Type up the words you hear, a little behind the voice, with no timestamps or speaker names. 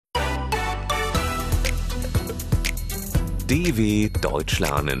DW Deutsch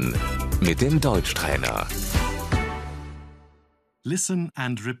lernen mit dem Deutschtrainer. Listen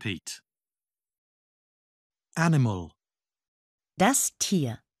and repeat. Animal, Das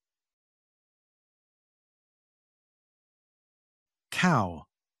Tier. cow,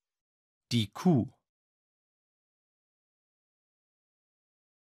 Die Kuh,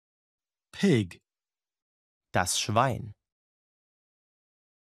 pig, das Schwein,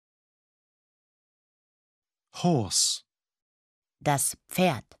 horse, Das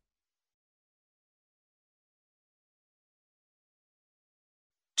Pferd.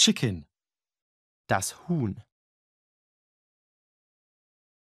 chicken, das Huhn,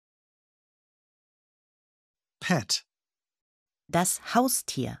 pet, Das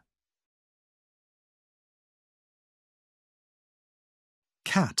Haustier.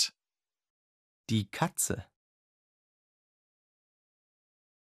 cat, die Katze,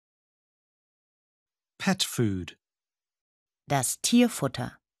 pet food, Das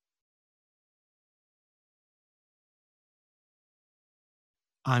Tierfutter.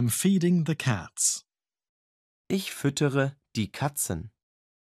 I'm feeding the cats. ich füttere die Katzen,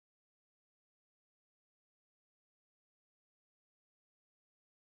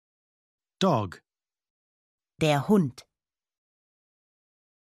 Dog, Der Hund.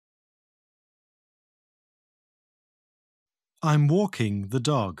 I'm walking the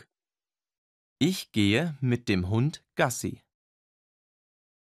dog. ich gehe mit dem Hund Gassi,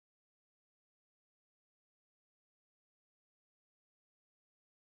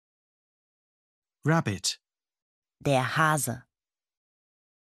 Rabbit, Der Hase.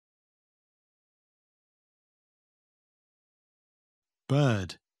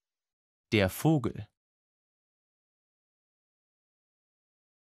 bird, der Vogel,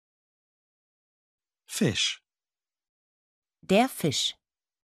 fish, Der Fisch.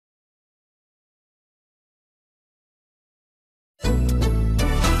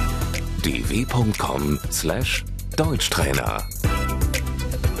 dw.com/Deutschtrainer